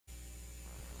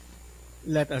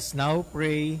Let us now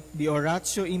pray the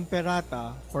Oratio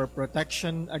Imperata for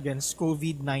protection against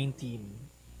COVID-19.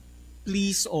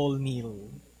 Please all kneel.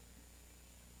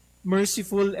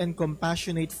 Merciful and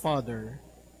compassionate Father,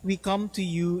 we come to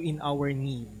you in our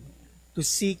need to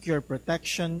seek your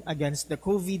protection against the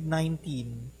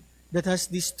COVID-19 that has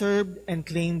disturbed and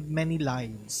claimed many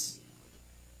lives.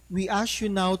 We ask you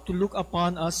now to look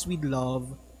upon us with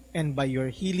love and by your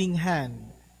healing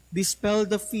hand, dispel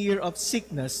the fear of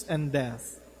sickness and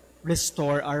death,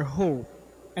 restore our hope,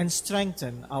 and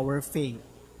strengthen our faith.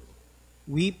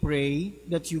 We pray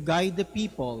that you guide the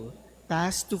people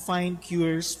tasked to find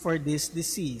cures for this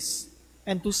disease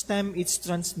and to stem its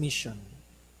transmission.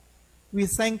 We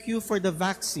thank you for the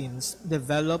vaccines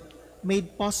developed,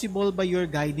 made possible by your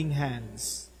guiding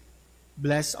hands.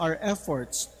 Bless our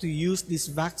efforts to use these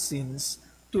vaccines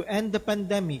to end the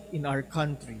pandemic in our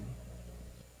country.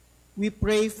 We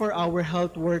pray for our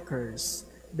health workers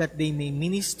that they may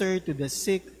minister to the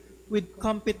sick with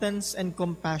competence and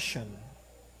compassion.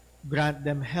 Grant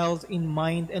them health in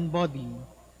mind and body,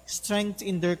 strength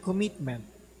in their commitment,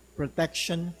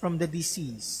 protection from the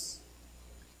disease.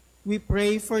 We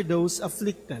pray for those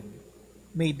afflicted.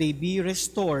 May they be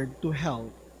restored to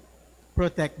health.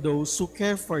 Protect those who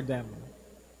care for them.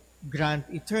 Grant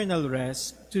eternal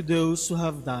rest to those who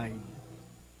have died.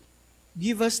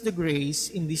 Give us the grace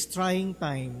in these trying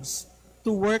times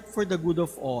to work for the good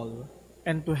of all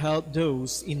and to help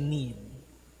those in need.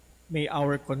 May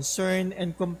our concern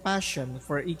and compassion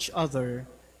for each other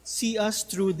see us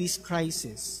through this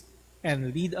crisis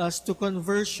and lead us to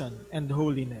conversion and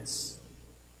holiness.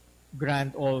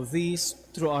 Grant all this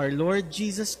through our Lord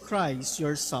Jesus Christ,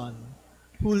 your Son,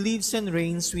 who lives and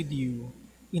reigns with you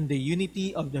in the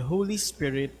unity of the Holy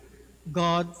Spirit,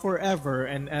 God forever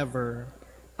and ever.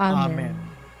 Amen.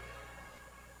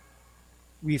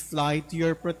 We fly to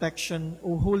your protection,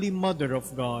 O Holy Mother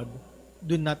of God.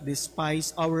 Do not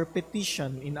despise our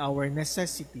petition in our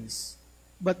necessities,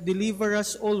 but deliver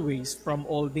us always from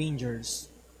all dangers,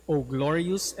 O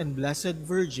glorious and blessed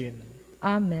Virgin.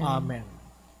 Amen. Amen.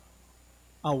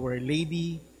 Our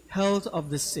Lady, health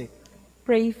of the sick,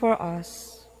 Pray for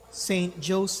us. Saint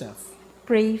Joseph,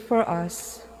 Pray for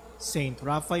us. Saint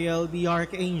Raphael the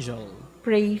Archangel,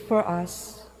 Pray for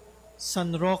us.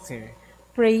 San Roque,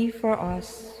 Pray for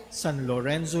us. San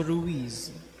Lorenzo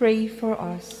Ruiz, Pray for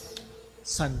us.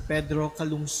 San Pedro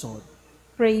Calungsod,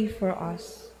 Pray for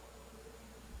us.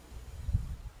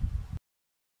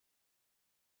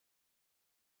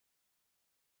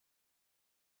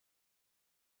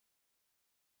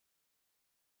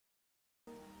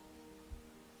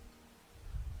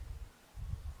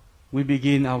 We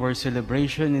begin our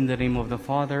celebration in the name of the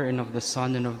Father, and of the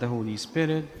Son, and of the Holy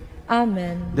Spirit.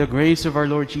 Amen. The grace of our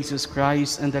Lord Jesus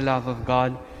Christ, and the love of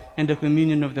God, and the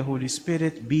communion of the Holy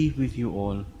Spirit be with you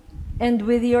all. And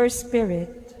with your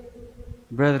spirit.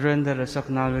 Brethren, let us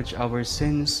acknowledge our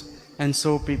sins, and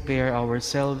so prepare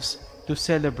ourselves to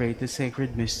celebrate the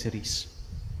sacred mysteries.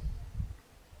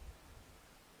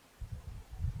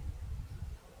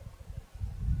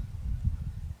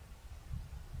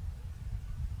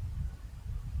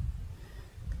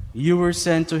 You were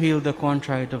sent to heal the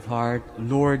contrite of heart.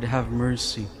 Lord, have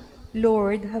mercy.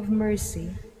 Lord, have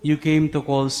mercy. You came to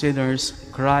call sinners.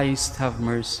 Christ, have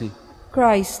mercy.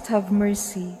 Christ, have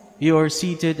mercy. You are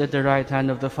seated at the right hand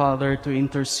of the Father to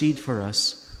intercede for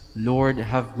us. Lord,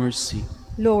 have mercy.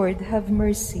 Lord, have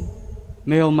mercy.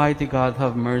 May Almighty God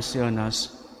have mercy on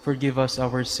us, forgive us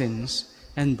our sins,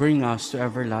 and bring us to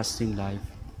everlasting life.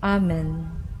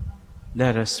 Amen.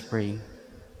 Let us pray.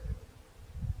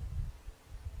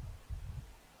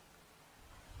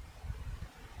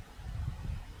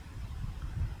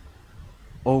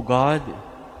 O God,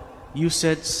 you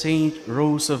set Saint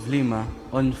Rose of Lima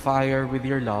on fire with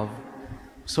your love,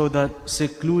 so that,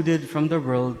 secluded from the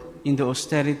world in the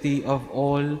austerity of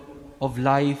all of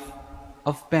life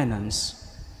of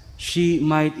penance, she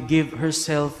might give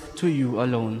herself to you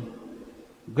alone.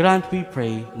 Grant, we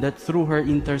pray, that through her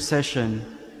intercession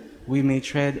we may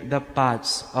tread the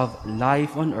paths of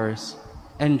life on earth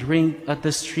and drink at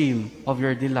the stream of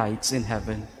your delights in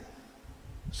heaven.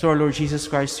 So our Lord Jesus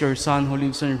Christ, your Son, who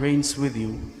lives and reigns with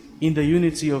you in the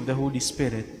unity of the Holy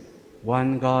Spirit,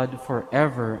 one God,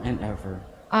 forever and ever.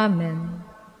 Amen.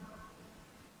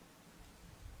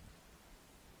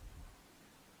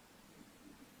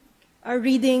 A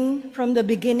reading from the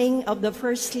beginning of the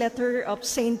first letter of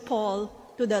St. Paul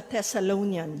to the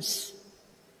Thessalonians.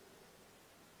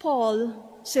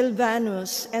 Paul,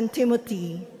 Silvanus, and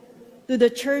Timothy, to the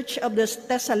church of the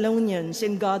Thessalonians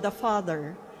in God the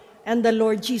Father and the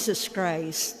Lord Jesus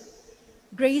Christ,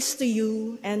 grace to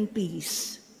you and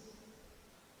peace.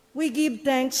 We give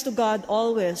thanks to God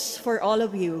always for all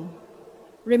of you,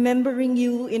 remembering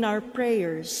you in our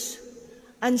prayers,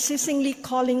 unceasingly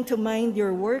calling to mind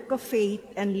your work of faith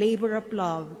and labor of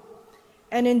love,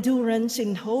 and endurance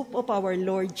in hope of our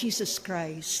Lord Jesus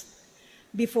Christ,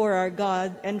 before our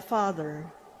God and Father,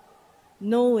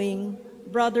 knowing,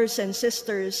 brothers and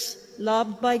sisters,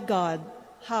 loved by God,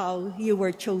 how you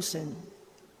were chosen.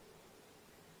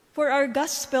 For our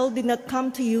gospel did not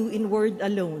come to you in word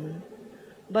alone,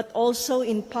 but also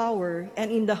in power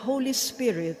and in the Holy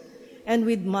Spirit and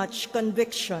with much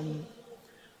conviction.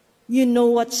 You know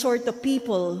what sort of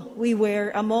people we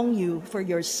were among you for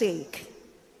your sake.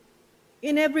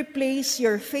 In every place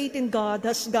your faith in God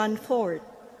has gone forth,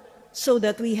 so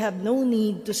that we have no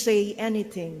need to say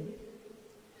anything.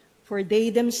 For they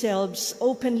themselves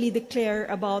openly declare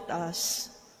about us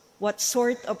what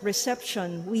sort of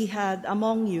reception we had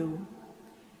among you,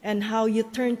 and how you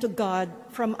turned to God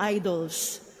from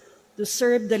idols to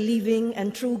serve the living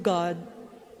and true God,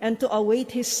 and to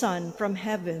await his Son from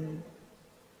heaven,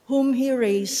 whom he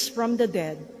raised from the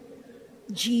dead,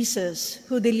 Jesus,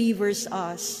 who delivers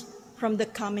us from the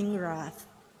coming wrath.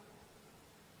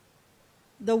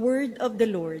 The word of the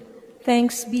Lord.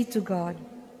 Thanks be to God.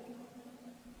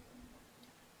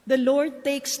 The Lord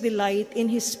takes delight in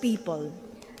his people.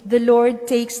 The Lord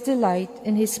takes delight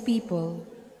in his people.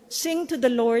 Sing to the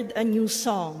Lord a new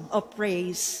song of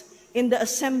praise in the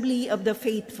assembly of the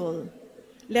faithful.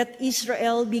 Let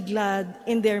Israel be glad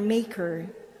in their Maker.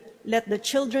 Let the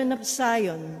children of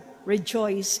Zion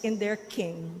rejoice in their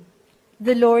King.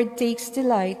 The Lord takes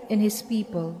delight in his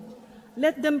people.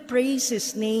 Let them praise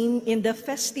his name in the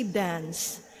festive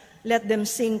dance. Let them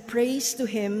sing praise to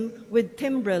him with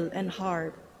timbrel and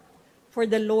harp. For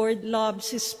the Lord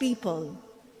loves his people,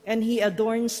 and he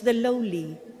adorns the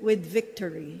lowly with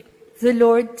victory. The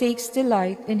Lord takes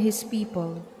delight in his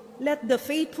people. Let the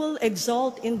faithful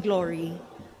exult in glory.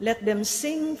 Let them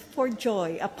sing for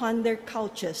joy upon their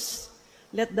couches.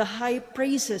 Let the high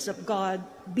praises of God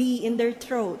be in their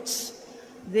throats.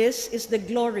 This is the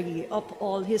glory of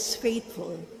all his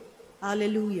faithful.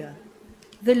 Alleluia.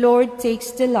 The Lord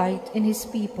takes delight in his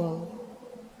people.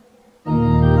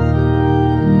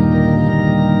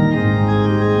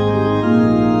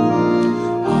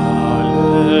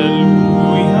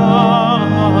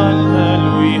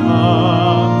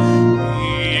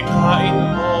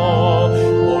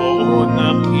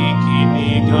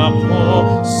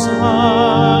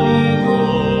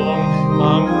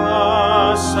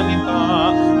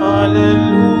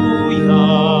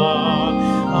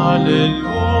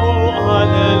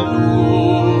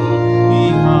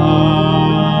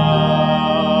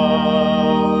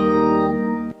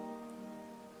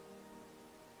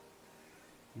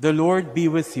 The Lord be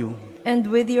with you. And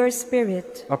with your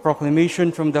spirit. A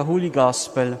proclamation from the Holy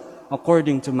Gospel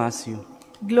according to Matthew.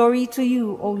 Glory to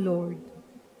you, O Lord.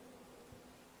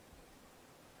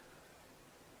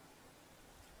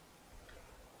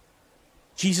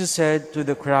 Jesus said to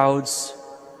the crowds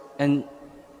and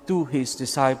to his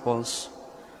disciples,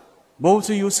 "Woe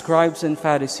to you, scribes and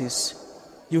Pharisees,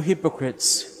 you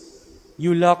hypocrites!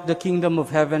 You lock the kingdom of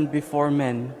heaven before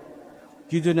men.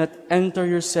 You do not enter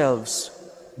yourselves,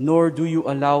 nor do you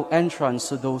allow entrance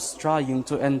to those trying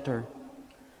to enter.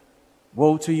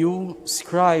 Woe to you,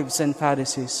 scribes and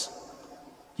Pharisees,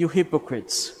 you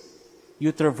hypocrites! You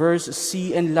traverse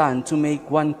sea and land to make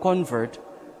one convert,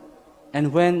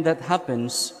 and when that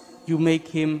happens, you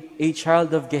make him a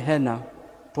child of Gehenna,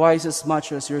 twice as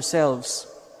much as yourselves.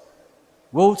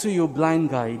 Woe to you, blind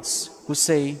guides, who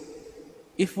say,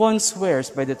 if one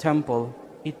swears by the temple,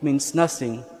 it means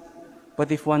nothing,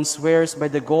 but if one swears by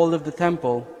the gold of the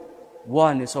temple,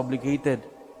 one is obligated.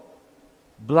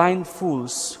 Blind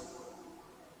fools,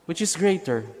 which is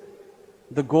greater,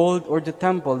 the gold or the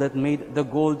temple that made the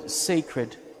gold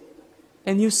sacred?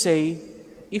 And you say,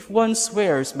 if one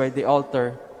swears by the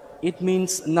altar, it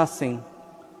means nothing.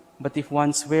 But if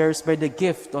one swears by the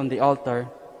gift on the altar,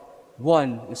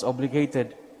 one is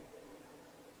obligated.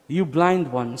 You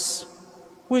blind ones,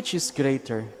 which is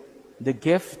greater, the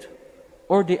gift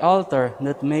or the altar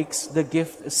that makes the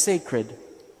gift sacred?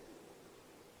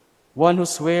 One who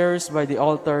swears by the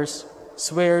altars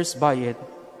swears by it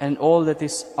and all that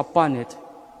is upon it.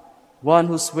 One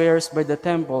who swears by the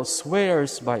temple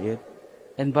swears by it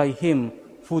and by him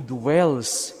who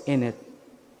dwells in it.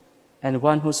 And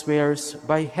one who swears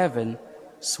by heaven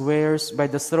swears by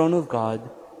the throne of God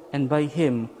and by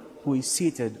him who is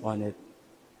seated on it.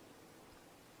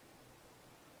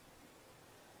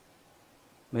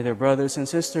 My dear brothers and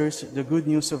sisters, the good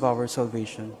news of our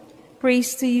salvation.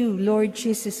 Praise to you, Lord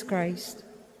Jesus Christ.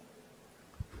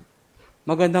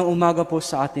 Magandang umaga po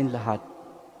sa atin lahat.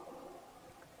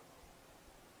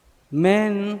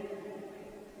 Man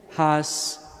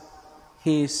has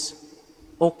his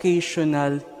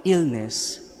occasional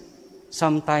illness.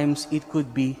 Sometimes it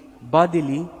could be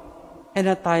bodily,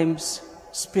 and at times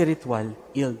spiritual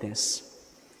illness.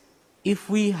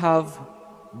 If we have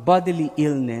bodily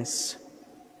illness,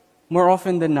 more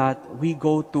often than not, we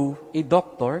go to a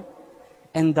doctor,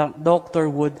 and the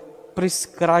doctor would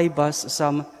prescribe us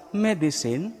some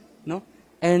medicine, no?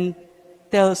 And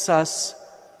tells us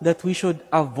that we should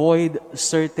avoid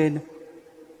certain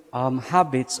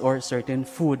habits or certain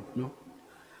food. No?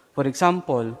 For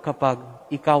example, kapag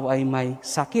ikaw ay may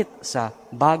sakit sa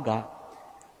baga,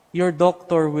 your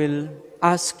doctor will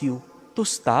ask you to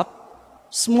stop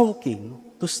smoking,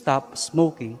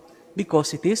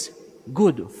 because it is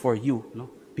good for you. No?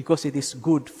 Because it is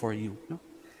good for you. No?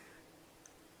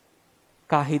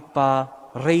 Kahit pa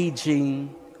raging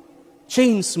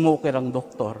chain smoker ang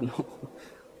doktor, no?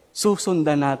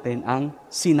 Susundan natin ang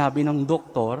sinabi ng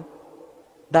doktor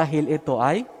dahil ito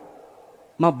ay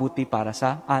mabuti para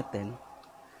sa atin.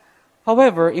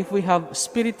 However, if we have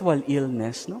spiritual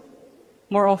illness, no,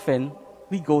 more often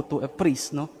we go to a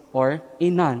priest, no, or a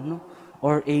nun, no,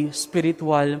 or a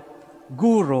spiritual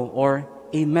guru or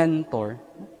a mentor.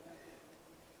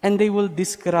 And they will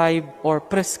describe or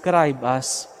prescribe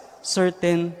us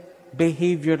certain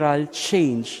behavioral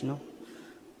change, no,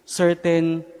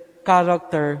 certain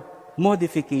character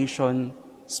modification,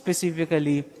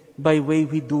 specifically by way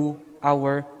we do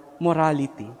our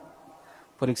morality.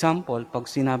 For example, pag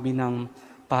sinabi ng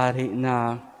pare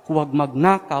na huwag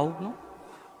magnakaw, no?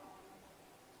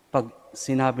 Pag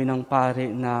sinabi ng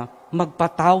pare na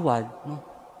magpatawad, no?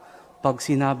 Pag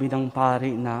sinabi ng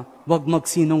pare na huwag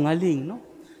magsinungaling, no?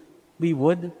 We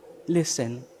would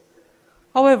listen.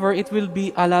 However, it will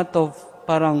be a lot of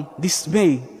parang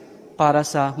dismay para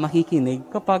sa makikinig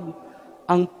kapag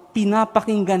ang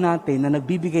pinapakinggan natin na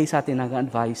nagbibigay sa atin ng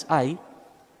advice ay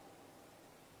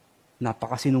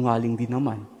napakasinungaling din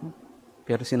naman.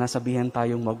 Pero sinasabihan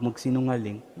tayong wag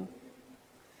magsinungaling.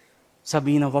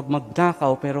 Sabihin na wag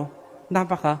magnakaw, pero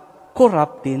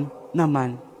napaka-corrupt din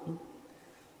naman.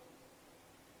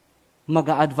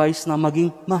 Mag-a-advise na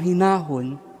maging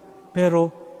mahinahon,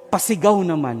 pero pasigaw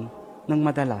naman ng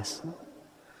madalas.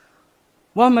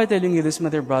 Why am I telling you this, my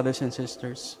dear brothers and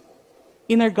sisters?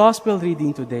 In our gospel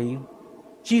reading today,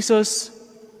 Jesus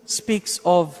speaks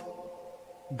of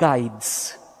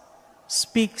guides,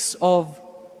 speaks of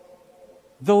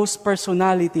those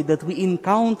personality that we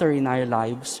encounter in our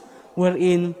lives,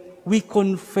 wherein we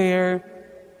confer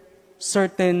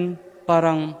certain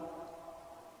parang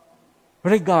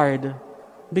regard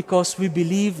because we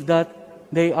believe that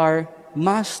they are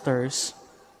masters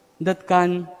that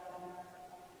can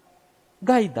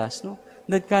guide us, no?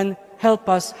 That can help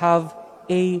us have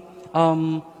a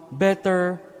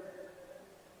better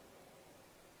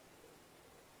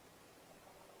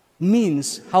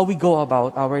means how we go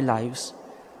about our lives.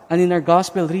 And in our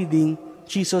gospel reading,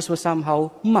 Jesus was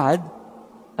somehow mad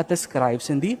at the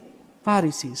scribes and the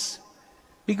Pharisees.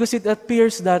 Because it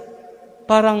appears that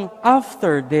parang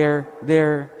after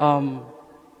their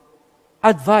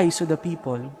advice to the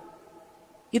people,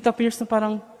 it appears na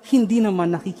parang hindi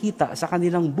naman nakikita sa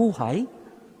kanilang buhay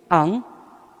ang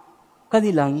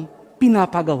kanilang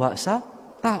pinapagawa sa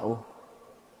tao.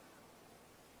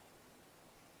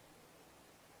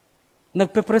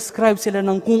 Nagpe-prescribe sila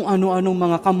ng kung ano-anong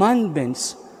mga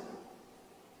commandments.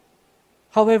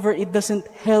 However, it doesn't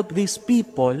help these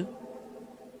people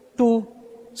to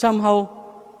somehow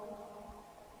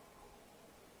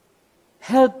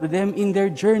help them in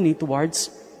their journey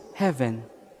towards heaven.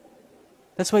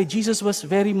 That's why Jesus was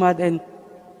very mad and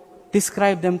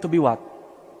described them to be what?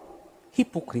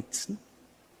 Hypocrites.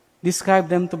 Described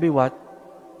them to be what?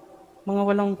 Mga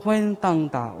walang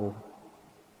kwentang tao.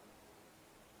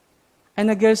 And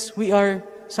I guess we are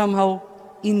somehow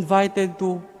invited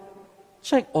to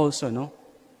check also, no?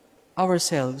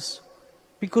 Ourselves.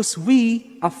 Because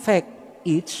we affect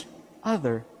each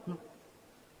other.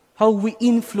 How we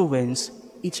influence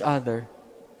each other.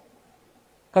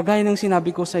 Kagaya ng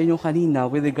sinabi ko sa inyo kanina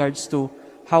with regards to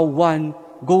how one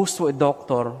goes to a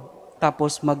doctor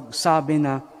tapos magsabi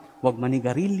na wag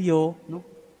manigarilyo, no?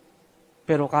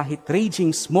 Pero kahit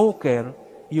raging smoker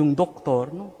yung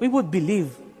doktor, no? We would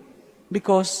believe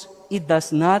because it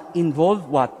does not involve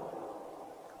what?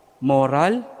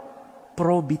 Moral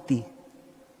probity.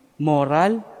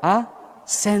 Moral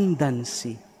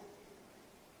ascendancy.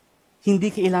 Hindi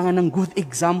kailangan ng good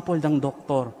example ng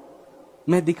doktor.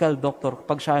 Medical doctor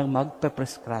pag siya ang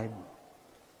magpe-prescribe.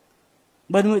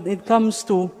 But when it comes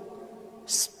to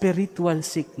spiritual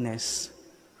sickness,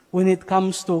 when it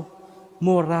comes to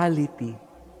morality,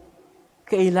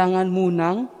 kailangan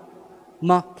munang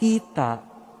makita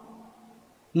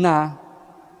na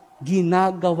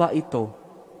ginagawa ito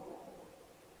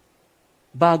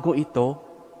bago ito,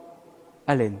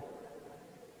 alin?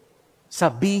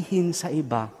 Sabihin sa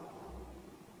iba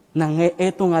na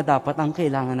ito nga dapat ang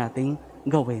kailangan nating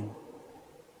gawin.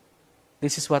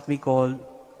 This is what we call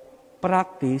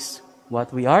practice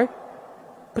what we are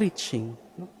preaching.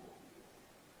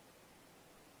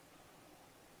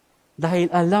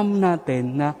 Dahil alam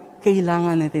natin na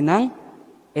kailangan natin ng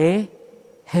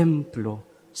ehemplo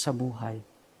sa buhay.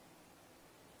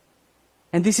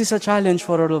 And this is a challenge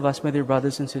for all of us, my dear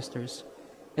brothers and sisters,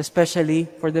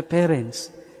 especially for the parents,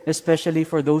 especially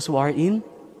for those who are in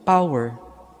power,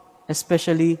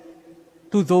 especially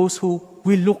to those who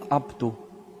we look up to.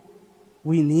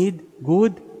 We need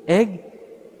good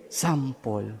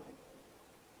example.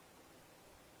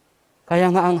 Kaya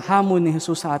nga ang hamon ni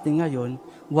Jesus sa atin ngayon,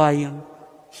 while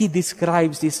He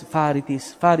describes these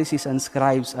Pharisees and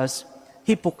scribes as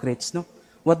hypocrites, no?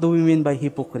 What do we mean by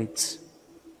hypocrites?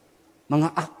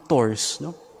 Mga actors,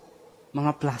 no?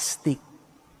 Mga plastic,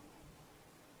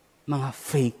 mga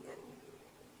fake.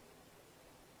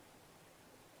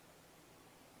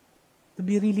 To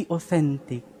be really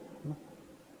authentic, no?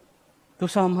 To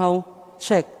somehow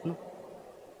check, no?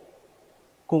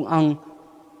 Kung ang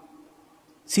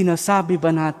sinasabi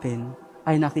ba natin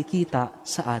ay nakikita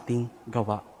sa ating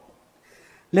gawa.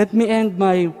 Let me end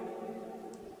my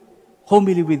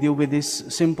homily with you with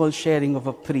this simple sharing of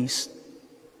a priest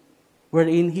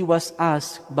wherein he was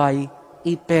asked by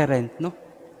a parent, no?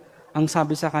 Ang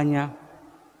sabi sa kanya,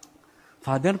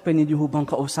 Father, pwede niyo bang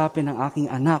kausapin ang aking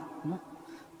anak, no?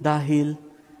 Dahil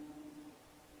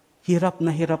hirap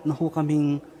na ho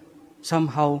kaming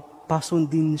somehow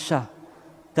pasundin siya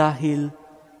dahil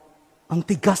ang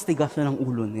tigas-tigas na ng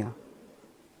ulo niya.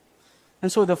 And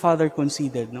so the father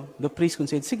conceded, no? The priest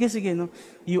conceded, sige, no?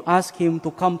 You ask him to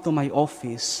come to my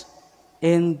office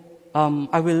and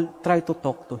I will try to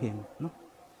talk to him, no?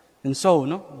 And so,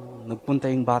 no? Nagpunta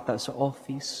yung bata sa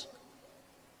office.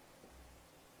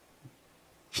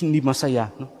 Hindi masaya,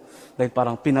 no? Dahil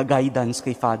parang pinag-guidance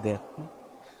kay father. No?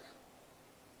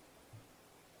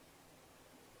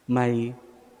 May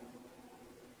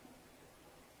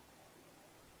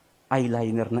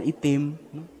eyeliner na itim,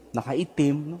 no?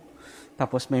 Nakaitim, no?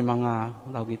 Tapos may mga,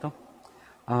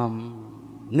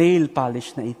 nail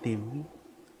polish na itim.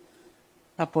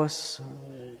 Tapos,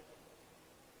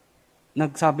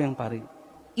 nagsabi ang pare,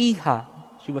 Iha,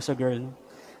 she was a girl, no?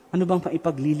 Ano bang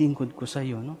maipaglilingkod ko sa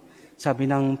iyo, no? Sabi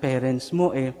ng parents mo,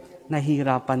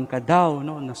 nahirapan ka daw,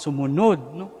 no? Na sumunod,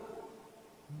 no?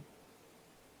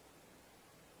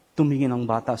 Tumingin ang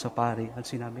bata sa pare at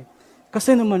sinabi,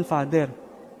 kasi naman, Father,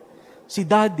 si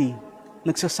Daddy,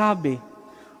 nagsasabi,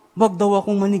 wag daw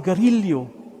akong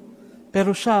manigarilyo.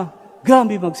 Pero siya,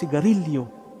 grabe magsigarilyo.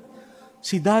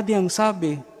 Si Daddy ang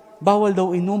sabi, bawal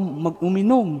daw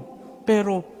uminom.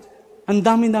 Pero, ang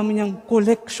dami-dami niyang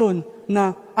collection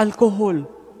na alcohol.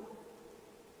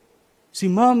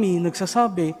 Si Mommy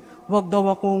nagsasabi, wag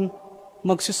daw akong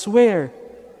magsiswear.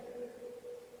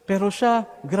 Pero siya,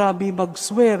 grabe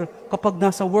mag-swear kapag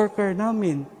nasa worker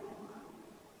namin.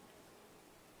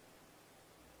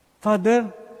 Father,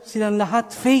 silang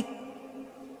lahat fake.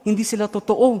 Hindi sila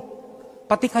totoo.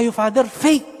 Pati kayo, Father,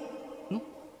 fake. No?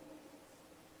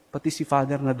 Pati si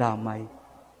Father na damay.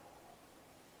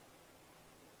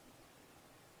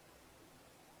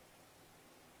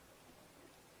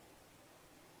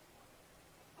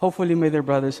 Hopefully, my dear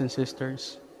brothers and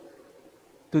sisters,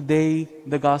 today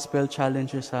the gospel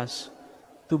challenges us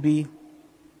to be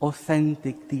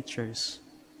authentic teachers.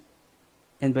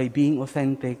 And by being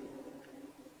authentic,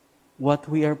 what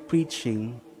we are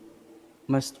preaching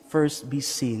must first be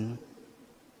seen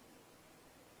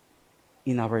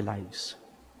in our lives.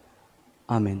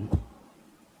 Amen.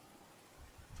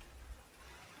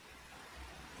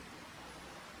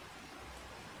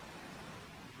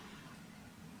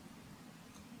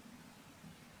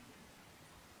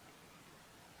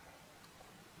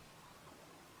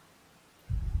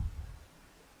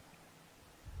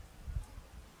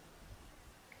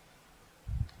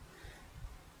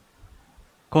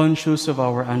 Conscious of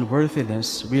our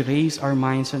unworthiness, we raise our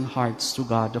minds and hearts to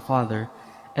God the Father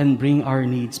and bring our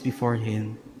needs before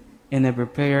Him. In every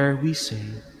prayer we say,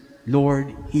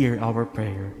 Lord, hear our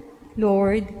prayer.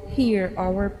 Lord, hear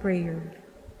our prayer.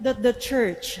 That the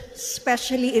Church,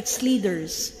 especially its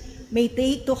leaders, may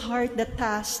take to heart the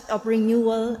task of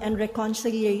renewal and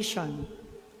reconciliation.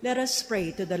 Let us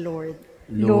pray to the Lord.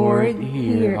 Lord,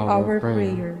 hear our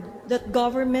prayer. That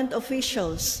government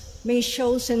officials may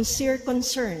show sincere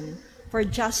concern for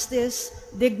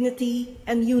justice, dignity,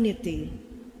 and unity.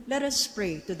 Let us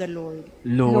pray to the Lord.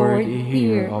 Lord,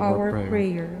 hear our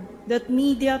prayer. That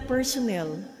media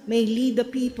personnel may lead the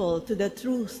people to the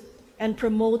truth and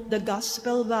promote the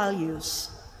gospel values.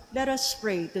 Let us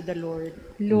pray to the Lord.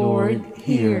 Lord,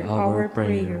 hear our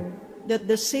prayer.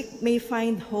 That the sick may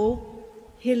find hope,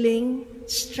 healing,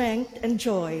 strength, and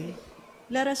joy.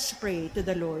 Let us pray to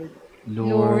the Lord.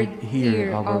 Lord,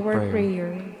 hear our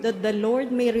prayer. That the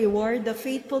Lord may reward the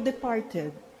faithful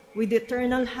departed with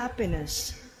eternal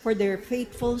happiness for their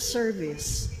faithful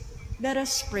service. Let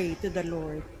us pray to the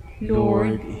Lord.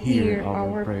 Lord, hear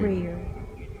our prayer.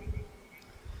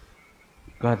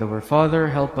 God our Father,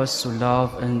 help us to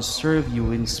love and serve you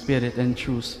in spirit and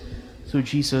truth, through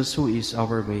Jesus who is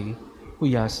our way.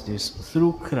 We ask this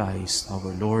through Christ our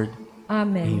Lord.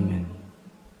 Amen.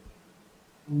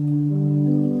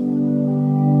 Amen.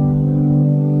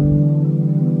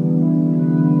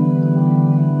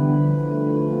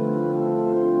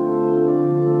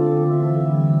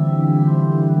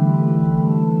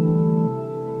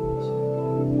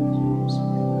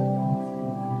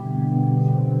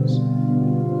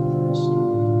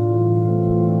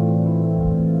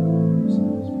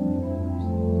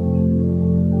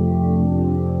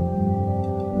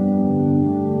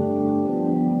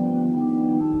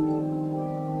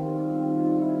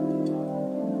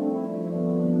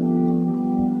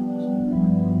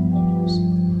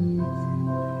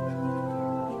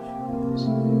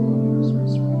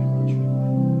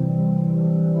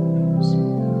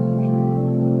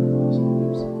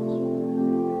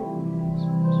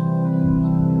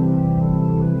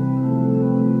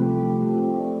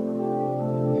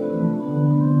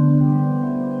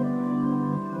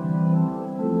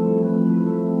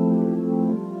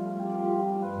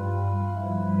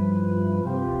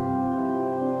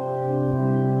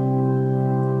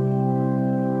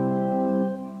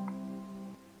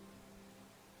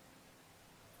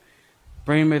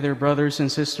 Pray, my dear brothers and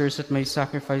sisters, that my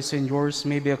sacrifice and yours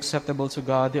may be acceptable to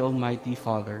God, the Almighty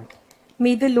Father.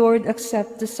 May the Lord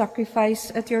accept the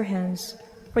sacrifice at your hands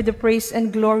for the praise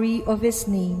and glory of his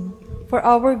name, for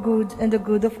our good and the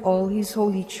good of all his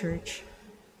holy church.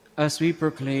 As we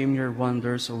proclaim your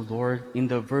wonders, O Lord, in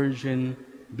the Virgin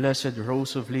Blessed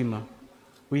Rose of Lima,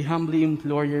 we humbly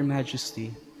implore your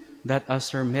majesty that as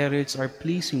her merits are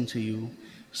pleasing to you,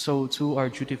 so too our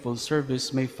dutiful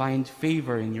service may find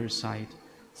favor in your sight,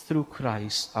 through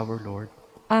Christ our Lord.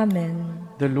 Amen.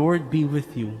 The Lord be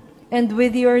with you. And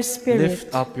with your spirit.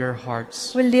 Lift up your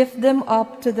hearts. We lift them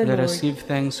up to the Let Lord. us give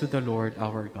thanks to the Lord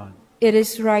our God. It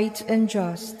is right and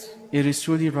just. It is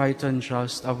truly right and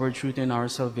just, our truth and our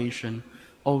salvation,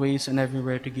 always and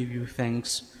everywhere to give you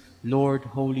thanks, Lord,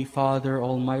 Holy Father,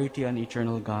 Almighty and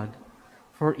eternal God.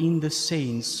 For in the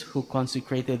saints who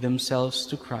consecrated themselves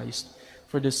to Christ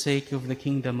for the sake of the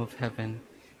kingdom of heaven,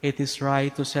 it is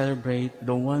right to celebrate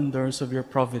the wonders of your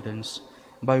providence,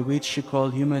 by which you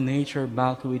call human nature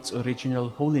back to its original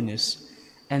holiness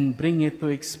and bring it to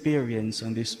experience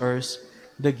on this earth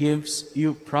the gifts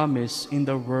you promise in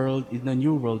the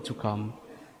new world to come.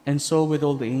 And so with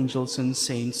all the angels and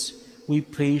saints, we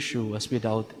praise you as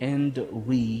without end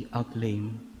we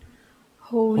acclaim.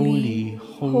 Holy,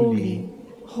 holy,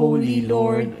 holy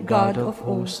Lord God of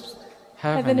hosts,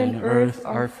 heaven and earth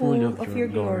are full of your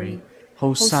glory.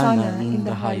 Hosanna in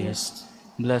the highest.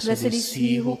 Blessed is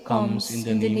he who comes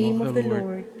in the name of the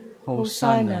Lord.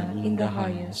 Hosanna in the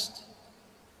highest.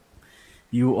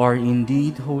 You are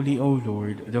indeed holy, O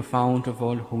Lord, the fount of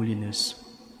all holiness.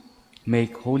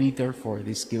 Make holy, therefore,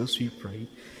 these gifts, we pray,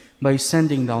 by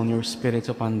sending down your Spirit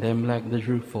upon them like the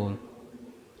dewfall,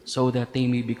 so that they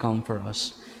may become for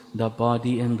us the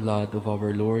body and blood of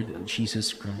our Lord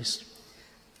Jesus Christ.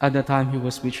 At the time he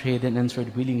was betrayed and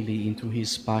entered willingly into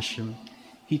his passion,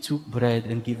 he took bread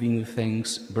and giving you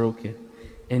thanks, broke it,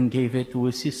 and gave it to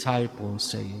his disciples,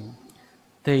 saying,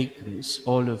 "Take this,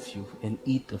 all of you, and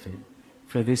eat of it,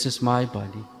 for this is my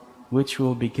body, which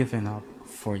will be given up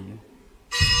for you."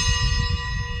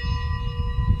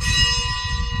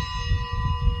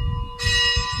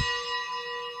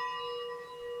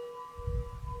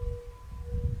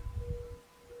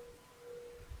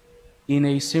 In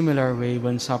a similar way,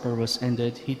 when supper was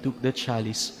ended, he took the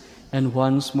chalice, and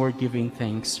once more giving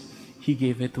thanks, he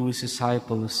gave it to his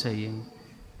disciples, saying,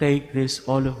 "Take this,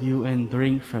 all of you, and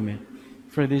drink from it,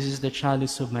 for this is the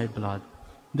chalice of my blood,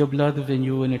 the blood of the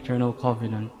new and eternal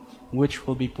covenant, which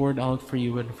will be poured out for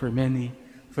you and for many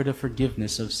for the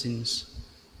forgiveness of sins.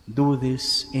 Do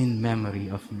this in memory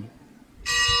of me."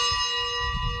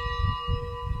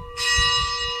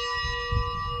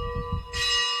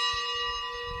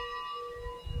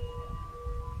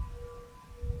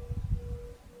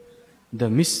 The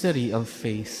mystery of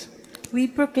faith. We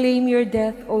proclaim your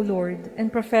death, O Lord,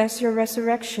 and profess your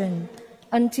resurrection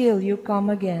until you come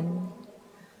again.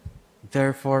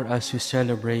 Therefore, as we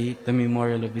celebrate the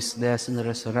memorial of his death and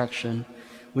resurrection,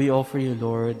 we offer you,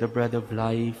 Lord, the bread of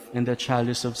life and the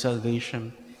chalice of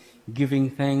salvation, giving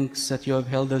thanks that you have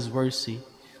held us worthy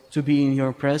to be in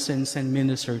your presence and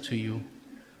minister to you.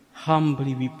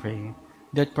 Humbly we pray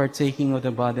that partaking of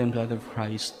the body and blood of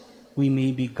Christ, we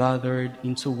may be gathered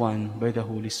into one by the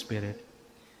Holy Spirit.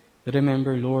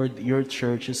 Remember, Lord, your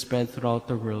church is spread throughout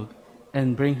the world,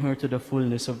 and bring her to the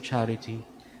fullness of charity,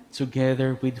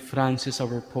 together with Francis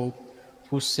our Pope,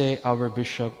 Jose our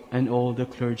Bishop, and all the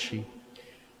clergy.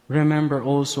 Remember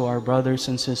also our brothers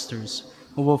and sisters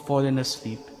who have fallen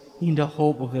asleep in the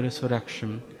hope of the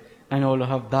resurrection, and all who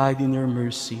have died in your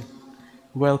mercy.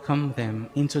 Welcome them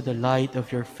into the light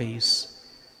of your face.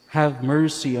 Have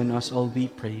mercy on us all, we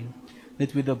pray,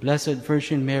 that with the Blessed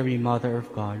Virgin Mary, Mother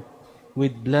of God,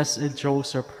 with blessed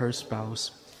Joseph, her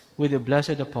spouse, with the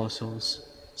blessed apostles,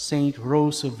 Saint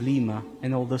Rose of Lima,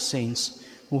 and all the saints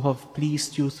who have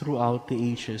pleased you throughout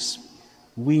the ages,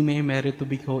 we may merit to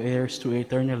be co-heirs to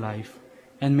eternal life,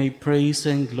 and may praise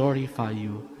and glorify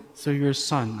you through your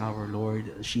Son, our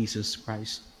Lord Jesus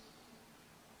Christ.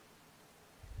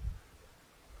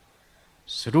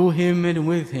 Through him and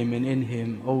with him and in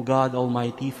him, O God,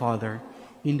 Almighty Father,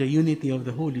 in the unity of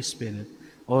the Holy Spirit,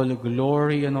 all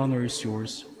glory and honor is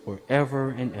yours forever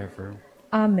and ever.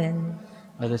 Amen.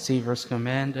 At the Savior's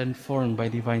command and formed by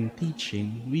divine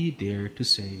teaching, we dare to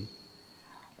say,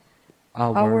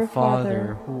 Our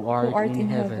Father, who art in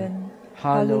heaven,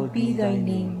 hallowed be thy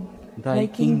name. Thy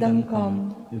kingdom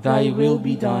come, thy will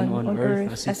be done on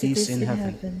earth as it is in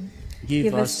heaven.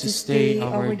 Give us this day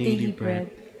our daily bread,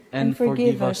 and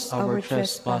forgive us our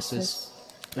trespasses,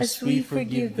 as we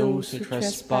forgive those who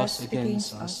trespass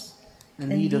against us. And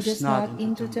lead us not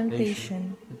into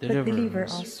temptation, but deliver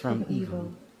us from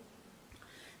evil.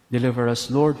 Deliver us,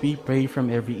 Lord, we pray,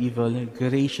 from every evil, and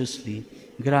graciously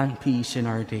grant peace in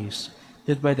our days,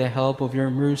 that by the help of your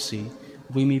mercy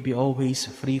we may be always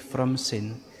free from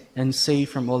sin and safe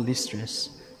from all distress,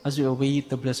 as we await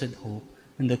the blessed hope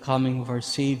and the coming of our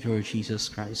Savior Jesus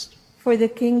Christ. For the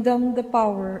kingdom, the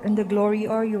power, and the glory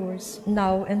are yours,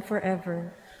 now and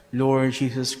forever. Lord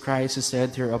Jesus Christ has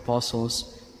said to your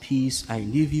apostles, Peace I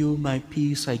leave you, my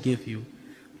peace I give you.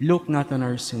 Look not on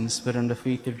our sins, but on the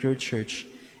faith of your church,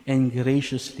 and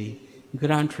graciously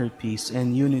grant her peace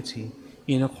and unity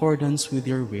in accordance with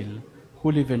your will,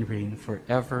 who live and reign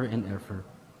forever and ever.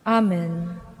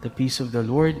 Amen. The peace of the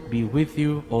Lord be with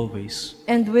you always.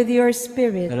 And with your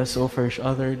spirit. Let us offer each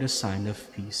other the sign of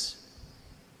peace.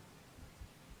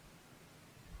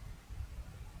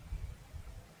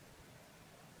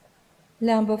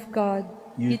 Lamb of God,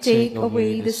 you take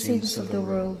away the sins of the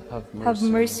world. Have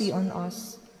mercy on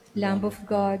us. Lamb of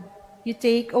God, you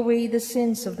take away the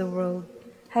sins of the world.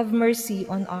 Have mercy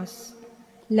on us.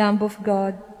 Lamb of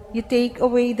God, you take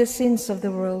away the sins of the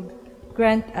world.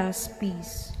 Grant us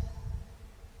peace.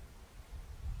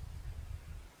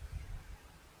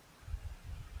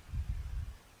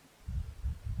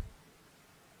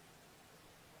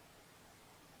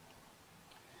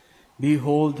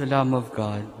 Behold the Lamb of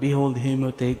God, behold him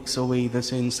who takes away the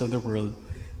sins of the world.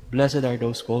 Blessed are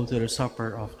those called to the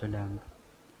supper of the Lamb.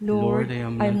 Lord, I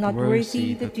am not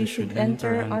worthy that you should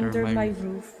enter under my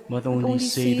roof, but only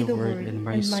say the word, and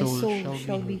my soul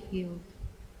shall be healed.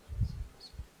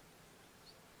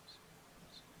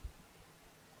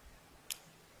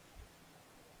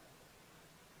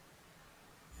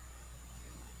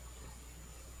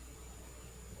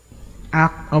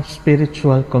 Act of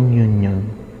Spiritual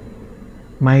Communion.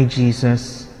 My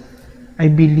Jesus, I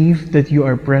believe that you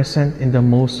are present in the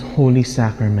most holy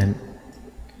sacrament.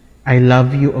 I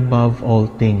love you above all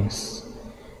things,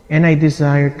 and I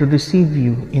desire to receive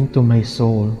you into my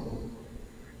soul.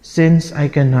 Since I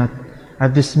cannot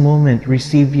at this moment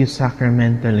receive you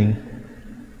sacramentally,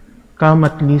 come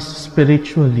at least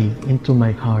spiritually into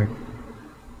my heart.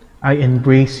 I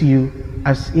embrace you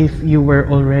as if you were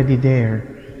already there,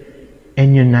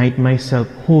 and unite myself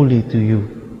wholly to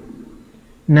you.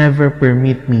 Never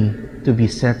permit me to be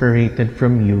separated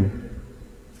from you.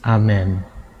 Amen.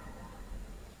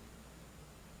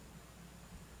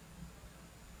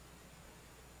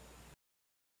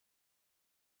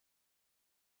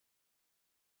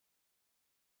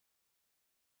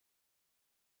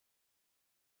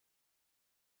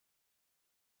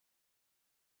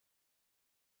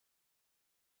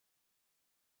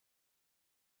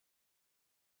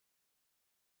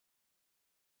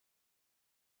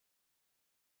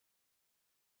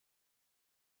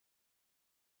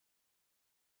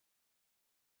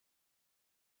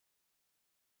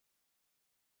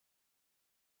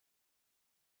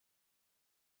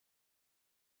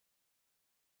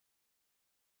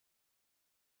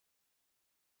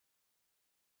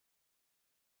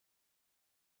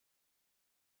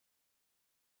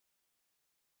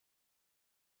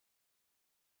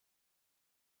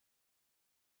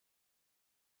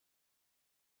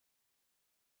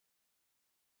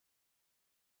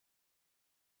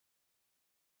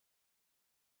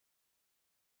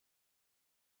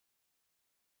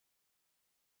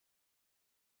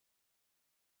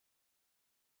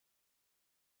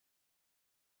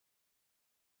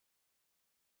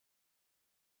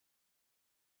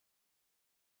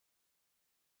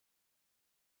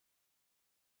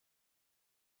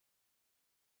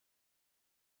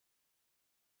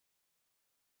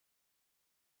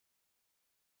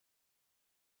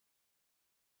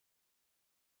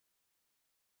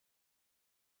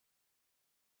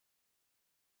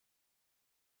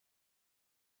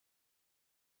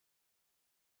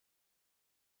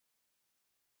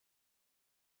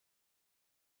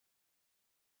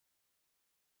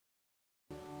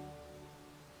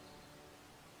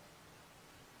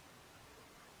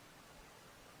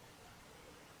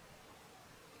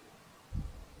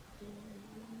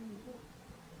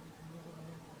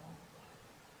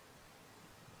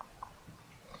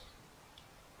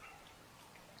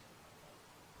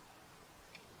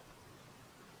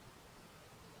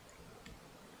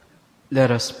 Let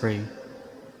us pray.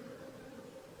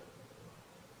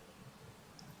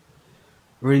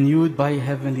 Renewed by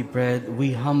heavenly bread,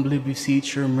 we humbly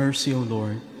beseech your mercy, O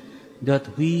Lord,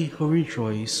 that we who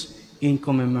rejoice in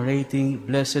commemorating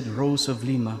Blessed Rose of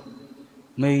Lima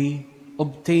may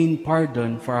obtain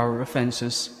pardon for our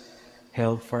offenses,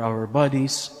 health for our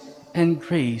bodies, and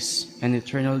grace and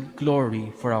eternal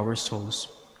glory for our souls.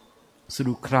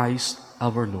 Through Christ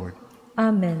our Lord.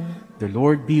 Amen. The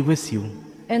Lord be with you.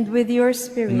 And with your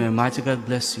spirit. And may Almighty God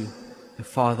bless you, the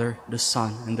Father, the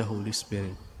Son, and the Holy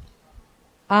Spirit.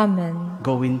 Amen.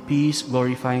 Go in peace,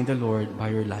 glorifying the Lord by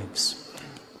your lives.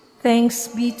 Thanks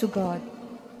be to God.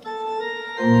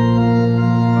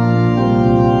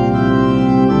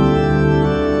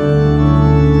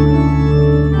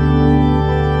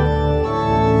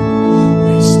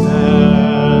 We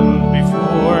stand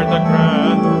before the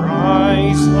grand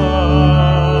horizon,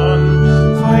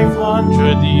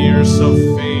 500 years of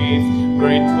faith,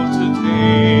 grateful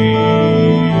today.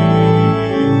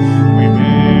 We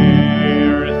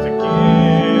bear the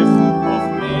gift of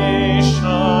mission,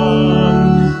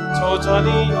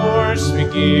 totally yours we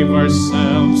give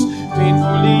ourselves,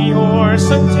 faithfully yours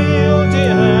until the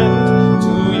end,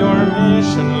 to your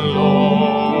mission, Lord.